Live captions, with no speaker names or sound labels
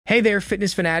Hey there,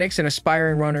 fitness fanatics and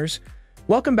aspiring runners.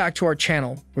 Welcome back to our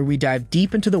channel, where we dive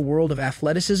deep into the world of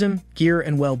athleticism, gear,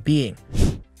 and well-being.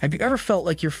 Have you ever felt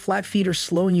like your flat feet are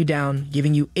slowing you down,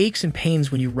 giving you aches and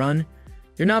pains when you run?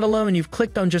 You're not alone, you've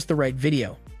clicked on just the right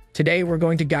video. Today, we're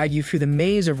going to guide you through the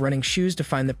maze of running shoes to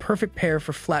find the perfect pair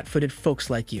for flat-footed folks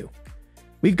like you.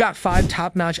 We've got 5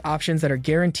 top-notch options that are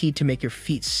guaranteed to make your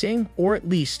feet sing, or at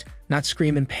least not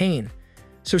scream in pain.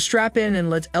 So strap in and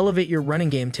let's elevate your running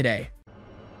game today.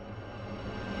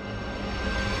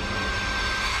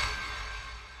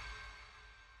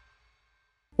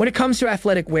 When it comes to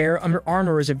athletic wear, Under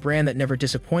Armour is a brand that never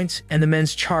disappoints, and the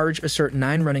men's Charge Assert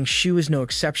 9 running shoe is no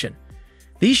exception.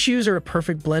 These shoes are a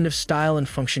perfect blend of style and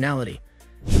functionality.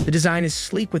 The design is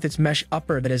sleek with its mesh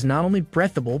upper that is not only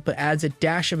breathable but adds a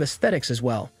dash of aesthetics as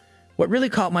well. What really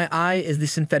caught my eye is the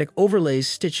synthetic overlays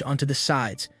stitched onto the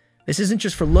sides. This isn't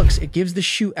just for looks, it gives the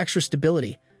shoe extra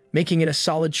stability, making it a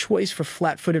solid choice for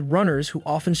flat-footed runners who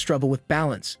often struggle with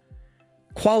balance.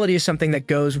 Quality is something that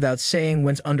goes without saying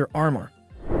when it's Under Armour.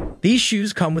 These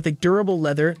shoes come with a durable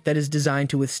leather that is designed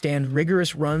to withstand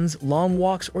rigorous runs, long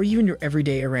walks, or even your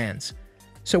everyday errands.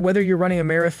 So whether you're running a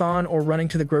marathon or running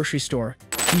to the grocery store,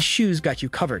 these shoes got you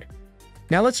covered.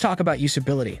 Now let's talk about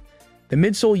usability. The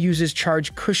midsole uses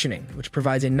Charge cushioning, which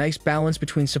provides a nice balance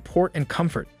between support and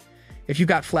comfort. If you've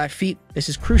got flat feet, this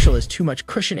is crucial as too much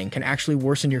cushioning can actually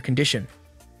worsen your condition.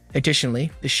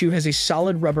 Additionally, the shoe has a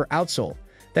solid rubber outsole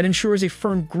that ensures a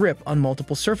firm grip on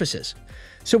multiple surfaces.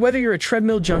 So whether you're a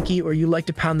treadmill junkie or you like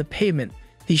to pound the pavement,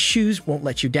 these shoes won't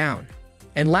let you down.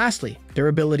 And lastly,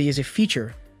 durability is a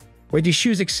feature where these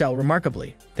shoes excel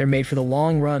remarkably. They're made for the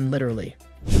long run, literally.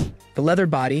 The leather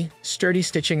body, sturdy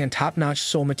stitching, and top-notch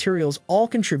sole materials all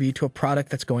contribute to a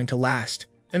product that's going to last.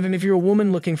 And then if you're a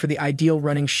woman looking for the ideal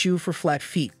running shoe for flat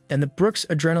feet, then the Brooks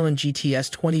Adrenaline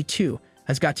GTS 22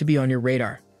 has got to be on your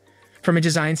radar. From a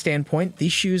design standpoint,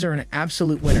 these shoes are an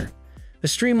absolute winner. The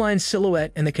streamlined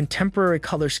silhouette and the contemporary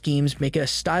color schemes make it a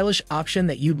stylish option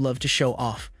that you'd love to show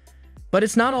off. But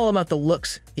it's not all about the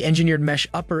looks. The engineered mesh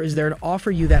upper is there to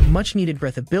offer you that much-needed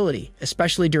breathability,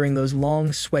 especially during those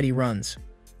long, sweaty runs.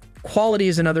 Quality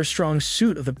is another strong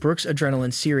suit of the Brooks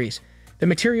Adrenaline series. The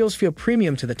materials feel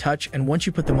premium to the touch, and once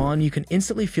you put them on, you can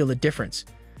instantly feel the difference.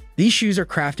 These shoes are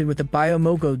crafted with the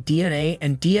Biomogo DNA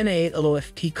and DNA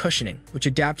LOFT cushioning, which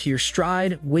adapt to your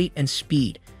stride, weight, and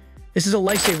speed. This is a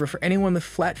lifesaver for anyone with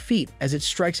flat feet, as it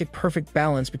strikes a perfect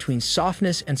balance between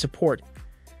softness and support.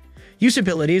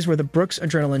 Usability is where the Brooks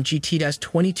Adrenaline GTS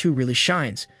 22 really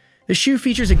shines. The shoe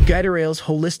features a Guiderails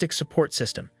holistic support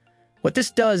system. What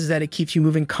this does is that it keeps you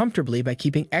moving comfortably by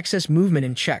keeping excess movement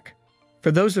in check.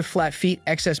 For those with flat feet,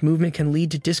 excess movement can lead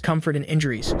to discomfort and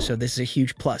injuries, so this is a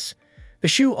huge plus. The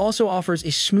shoe also offers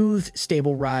a smooth,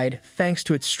 stable ride thanks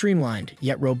to its streamlined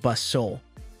yet robust sole.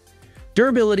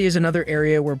 Durability is another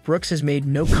area where Brooks has made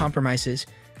no compromises.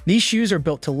 These shoes are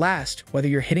built to last, whether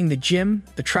you're hitting the gym,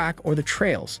 the track, or the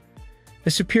trails. The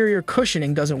superior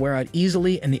cushioning doesn't wear out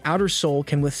easily, and the outer sole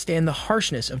can withstand the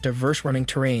harshness of diverse running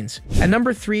terrains. At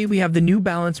number 3, we have the New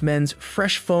Balance men's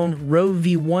Fresh Foam Roav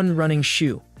V1 running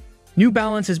shoe. New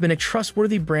Balance has been a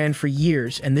trustworthy brand for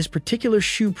years, and this particular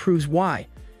shoe proves why.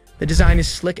 The design is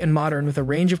slick and modern with a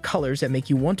range of colors that make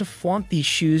you want to flaunt these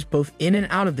shoes both in and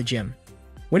out of the gym.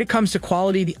 When it comes to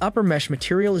quality, the upper mesh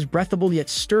material is breathable yet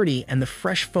sturdy, and the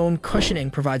fresh foam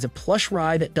cushioning provides a plush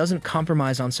ride that doesn't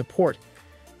compromise on support.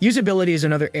 Usability is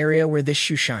another area where this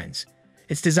shoe shines.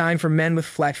 It's designed for men with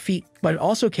flat feet, but it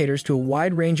also caters to a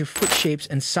wide range of foot shapes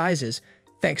and sizes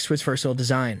thanks to its versatile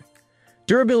design.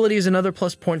 Durability is another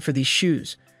plus point for these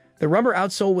shoes. The rubber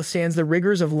outsole withstands the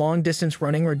rigors of long-distance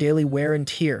running or daily wear and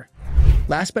tear.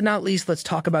 Last but not least, let's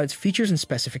talk about its features and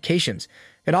specifications.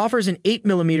 It offers an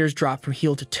 8mm drop from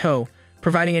heel to toe,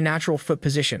 providing a natural foot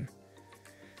position.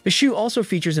 The shoe also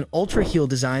features an ultra heel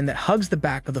design that hugs the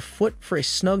back of the foot for a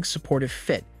snug, supportive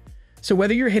fit. So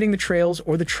whether you're hitting the trails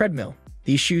or the treadmill,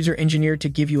 these shoes are engineered to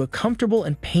give you a comfortable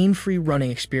and pain-free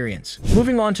running experience.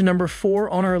 Moving on to number 4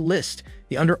 on our list,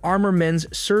 the Under Armour men's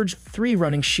Surge 3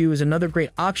 running shoe is another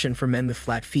great option for men with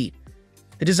flat feet.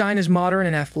 The design is modern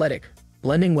and athletic,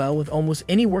 blending well with almost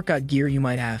any workout gear you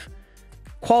might have.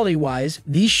 Quality-wise,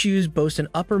 these shoes boast an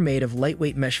upper made of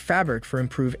lightweight mesh fabric for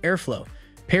improved airflow,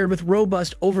 paired with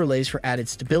robust overlays for added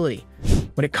stability.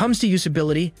 When it comes to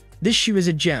usability, this shoe is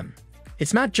a gem.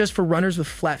 It's not just for runners with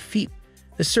flat feet.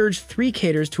 The Surge 3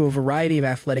 caters to a variety of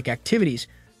athletic activities,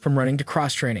 from running to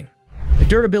cross-training. The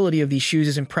durability of these shoes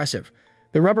is impressive.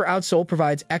 The rubber outsole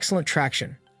provides excellent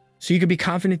traction, so you can be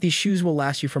confident these shoes will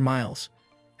last you for miles.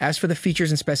 As for the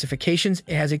features and specifications,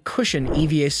 it has a cushioned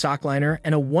EVA sock liner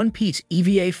and a one-piece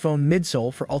EVA foam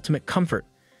midsole for ultimate comfort.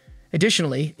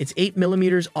 Additionally, its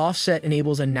 8mm offset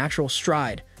enables a natural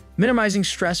stride, minimizing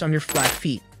stress on your flat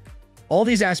feet. All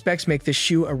these aspects make this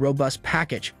shoe a robust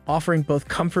package, offering both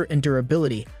comfort and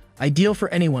durability, ideal for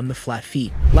anyone with flat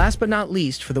feet. Last but not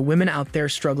least, for the women out there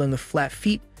struggling with flat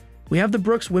feet, we have the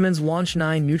Brooks Women's Launch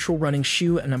 9 Neutral Running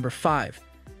Shoe at number 5.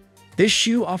 This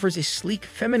shoe offers a sleek,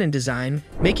 feminine design,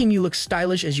 making you look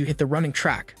stylish as you hit the running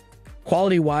track.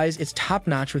 Quality-wise, it's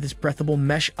top-notch with its breathable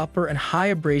mesh upper and high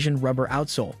abrasion rubber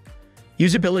outsole.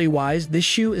 Usability-wise, this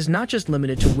shoe is not just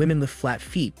limited to women with flat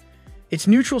feet. Its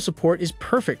neutral support is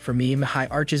perfect for medium to high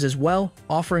arches as well,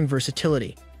 offering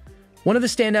versatility. One of the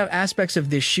standout aspects of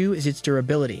this shoe is its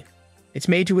durability. It's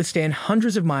made to withstand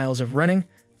hundreds of miles of running,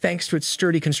 thanks to its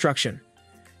sturdy construction.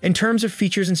 In terms of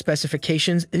features and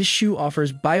specifications, this shoe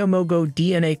offers Biomogo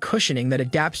DNA cushioning that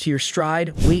adapts to your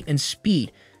stride, weight, and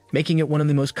speed, making it one of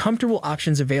the most comfortable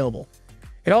options available.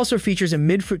 It also features a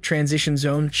midfoot transition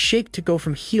zone shaped to go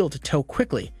from heel to toe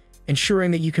quickly,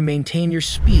 ensuring that you can maintain your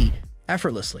speed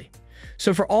effortlessly.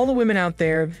 So for all the women out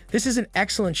there, this is an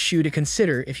excellent shoe to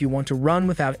consider if you want to run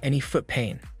without any foot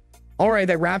pain. Alright,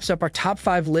 that wraps up our top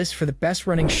 5 list for the best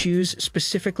running shoes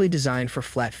specifically designed for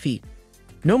flat feet.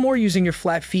 No more using your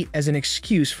flat feet as an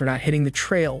excuse for not hitting the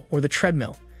trail or the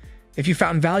treadmill. If you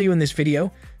found value in this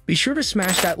video, be sure to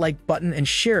smash that like button and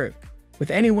share it with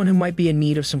anyone who might be in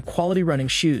need of some quality running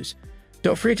shoes.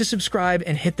 Don't forget to subscribe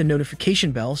and hit the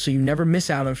notification bell so you never miss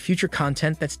out on future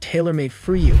content that's tailor-made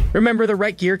for you. Remember, the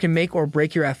right gear can make or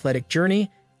break your athletic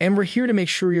journey, and we're here to make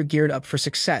sure you're geared up for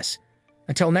success.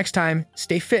 Until next time,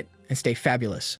 stay fit and stay fabulous.